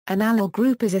An allyl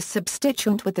group is a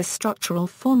substituent with the structural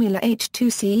formula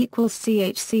H2C =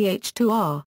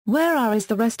 CH-CH2R, where R is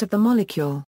the rest of the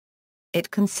molecule.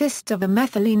 It consists of a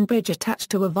methylene bridge attached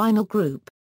to a vinyl group.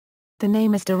 The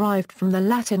name is derived from the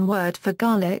Latin word for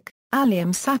garlic,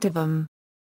 Allium sativum.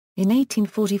 In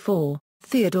 1844,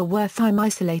 Theodor Wertheim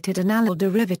isolated an allyl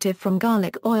derivative from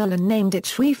garlic oil and named it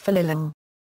Schwefelallyl.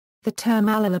 The term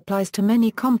allyl applies to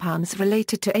many compounds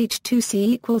related to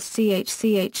H2C =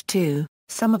 CH-CH2,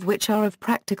 some of which are of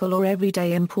practical or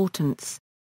everyday importance.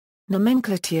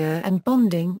 Nomenclature and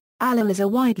bonding. Allyl is a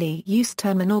widely used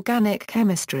term in organic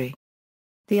chemistry.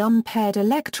 The unpaired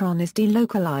electron is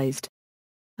delocalized.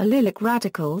 Allylic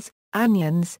radicals,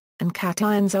 anions, and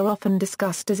cations are often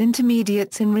discussed as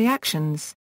intermediates in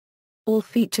reactions. All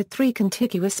feature three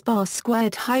contiguous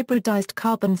sparse-squared hybridized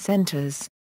carbon centers.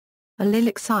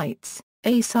 Allylic sites.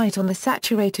 A site on the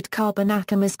saturated carbon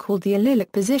atom is called the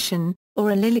allylic position, or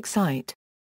allylic site.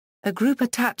 A group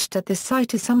attached at this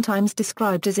site is sometimes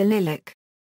described as allylic.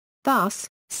 Thus,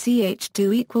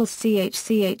 CH2 =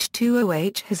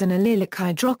 CH-CH2OH has an allylic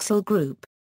hydroxyl group.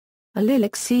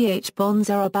 Allylic CH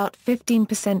bonds are about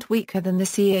 15% weaker than the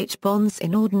CH bonds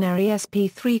in ordinary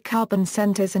sp3 carbon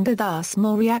centers and are thus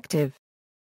more reactive.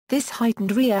 This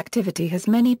heightened reactivity has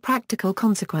many practical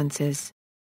consequences.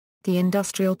 The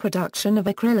industrial production of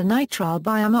acrylonitrile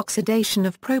biome oxidation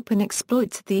of propane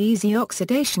exploits the easy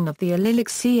oxidation of the allylic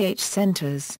CH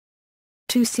centers.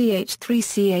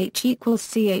 2CH3CH =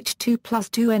 CH2 plus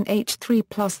 2NH3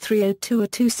 plus 3O2 or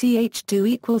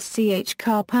 2CH2 = CH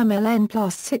car per mil N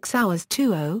plus 6 hours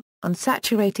 2O,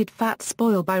 unsaturated fats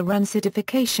spoil by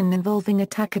rancidification involving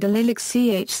attack at allylic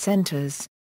CH centers.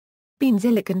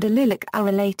 Benzylic and allylic are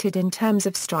related in terms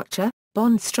of structure,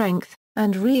 bond strength,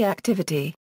 and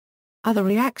reactivity. Other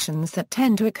reactions that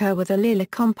tend to occur with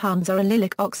allylic compounds are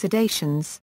allylic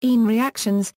oxidations, ene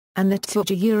reactions, and the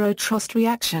Tsuji-Eurotrost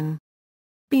reaction.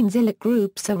 Benzylic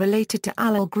groups are related to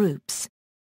allyl groups.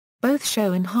 Both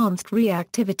show enhanced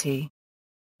reactivity.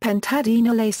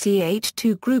 Pentadenyl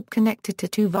ACH2 group connected to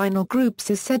two vinyl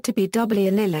groups is said to be doubly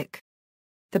allylic.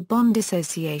 The bond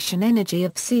dissociation energy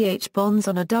of CH bonds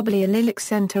on a doubly allylic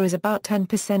center is about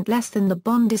 10% less than the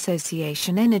bond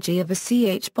dissociation energy of a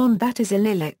CH bond that is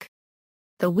allylic.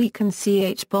 The weakened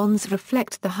CH bonds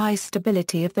reflect the high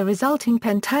stability of the resulting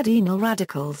pentadenyl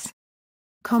radicals.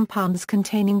 Compounds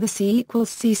containing the C =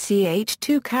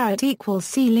 CH2 =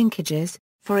 C linkages,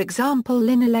 for example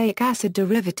linoleic acid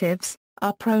derivatives,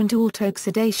 are prone to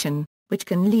autooxidation, which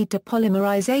can lead to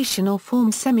polymerization or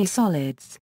form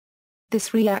semi-solids.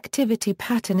 This reactivity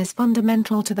pattern is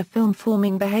fundamental to the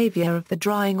film-forming behavior of the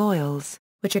drying oils,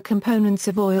 which are components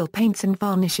of oil paints and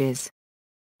varnishes.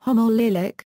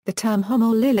 Homoallylic. The term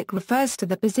homoallylic refers to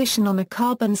the position on a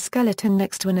carbon skeleton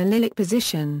next to an allylic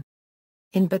position.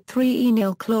 In but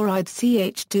 3-enyl chloride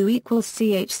CH2 =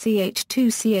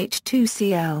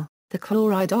 CH2CH2Cl, the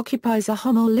chloride occupies a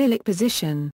homoallylic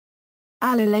position.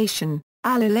 Allylation.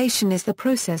 Allylation is the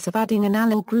process of adding an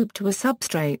allyl group to a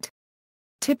substrate.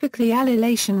 Typically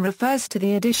allylation refers to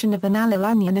the addition of an allyl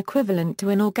anion equivalent to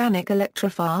an organic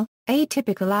electrophile. A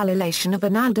typical allylation of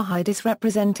an aldehyde is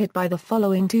represented by the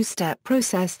following two-step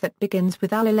process that begins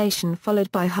with allylation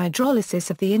followed by hydrolysis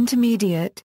of the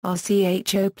intermediate,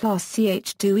 RCHO plus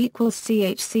CH2 =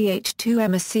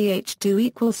 CH-CH2M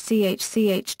CH2 =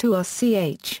 CH-CH2R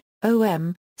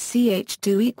CH-OM,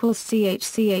 CH2 =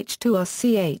 CH-CH2R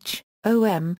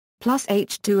CH-OM, plus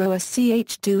H2O as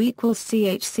CH2 =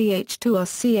 CH-CH2R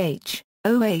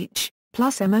CH-OH,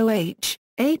 plus MOH.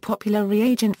 A popular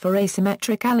reagent for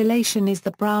asymmetric allylation is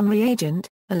the Brown reagent,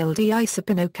 allyl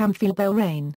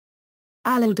diisopynocamphoborane.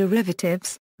 Allyl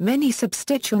derivatives. Many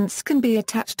substituents can be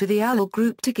attached to the allyl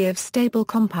group to give stable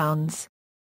compounds.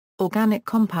 Organic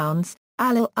compounds.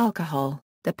 Allyl alcohol,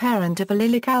 the parent of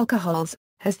allylic alcohols,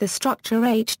 has the structure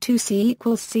H2C =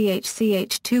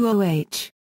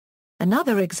 CH-CH2OH.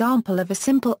 Another example of a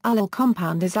simple allyl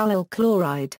compound is allyl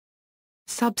chloride.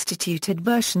 Substituted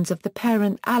versions of the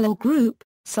parent allyl group,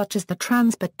 such as the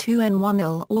trans-but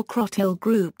 2N1-yl or crotyl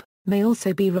group, may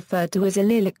also be referred to as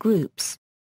allylic groups.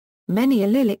 Many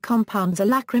allylic compounds are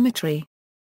lachrymatory.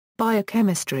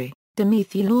 Biochemistry.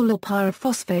 Dimethylallyl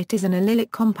pyrophosphate is an allylic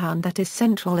compound that is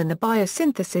central in the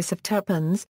biosynthesis of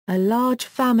terpenes, a large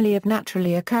family of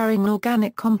naturally occurring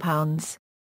organic compounds.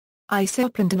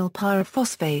 Isopentenyl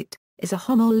pyrophosphate is a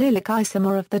homoallylic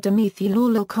isomer of the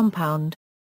dimethylallyl compound.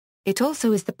 It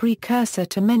also is the precursor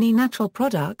to many natural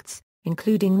products,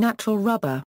 including natural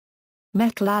rubber.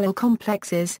 Metal-allyl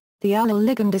complexes. The allyl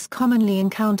ligand is commonly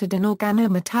encountered in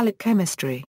organometallic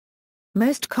chemistry.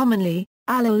 Most commonly,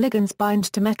 allyl ligands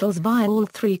bind to metals via all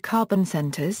three carbon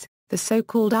centers, the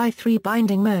so-called I3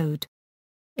 binding mode.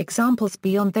 Examples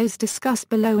beyond those discussed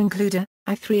below include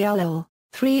I3-allyl,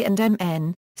 3 and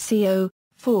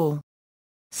MnCO4.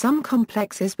 Some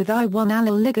complexes with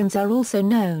I1-allyl ligands are also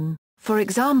known, for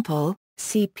example,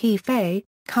 CP-Fe,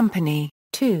 Company,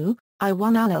 2,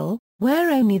 I1-allyl,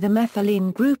 where only the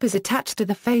methylene group is attached to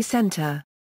the Fe center.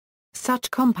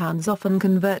 Such compounds often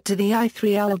convert to the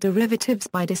I3-allyl derivatives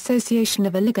by dissociation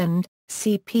of a ligand,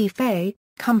 CP-Fe,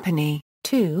 Company,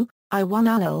 2,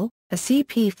 I1-allyl, a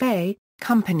CP-Fe,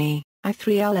 Company,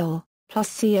 I3-allyl,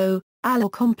 plus CO.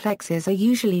 Allyl complexes are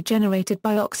usually generated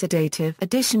by oxidative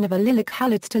addition of allylic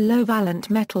halides to low-valent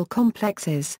metal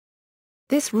complexes.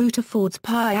 This route affords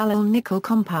pi-allyl nickel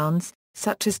compounds,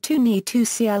 such as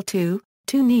 2Ni2Cl2,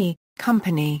 2Ni,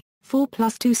 Company, 4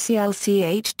 plus 2Cl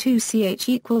CH2CH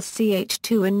equals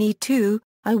CH2 and Ni2,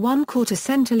 I1 quarter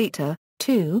centiliter,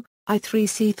 2,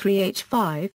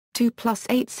 I3C3H5, 2 plus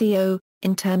 8CO.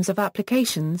 In terms of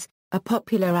applications, a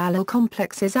popular allyl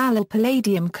complex is allyl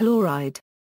palladium chloride.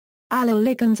 Allyl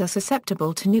ligands are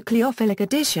susceptible to nucleophilic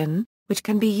addition, which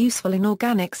can be useful in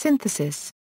organic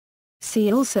synthesis.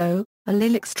 See also,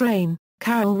 allylic strain,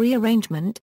 chiral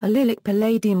rearrangement, allylic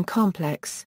palladium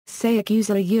complex,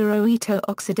 Sayag-User-Euro-Ito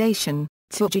oxidation,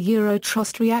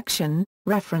 Tsuja-Euro-Trost reaction,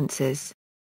 references.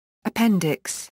 Appendix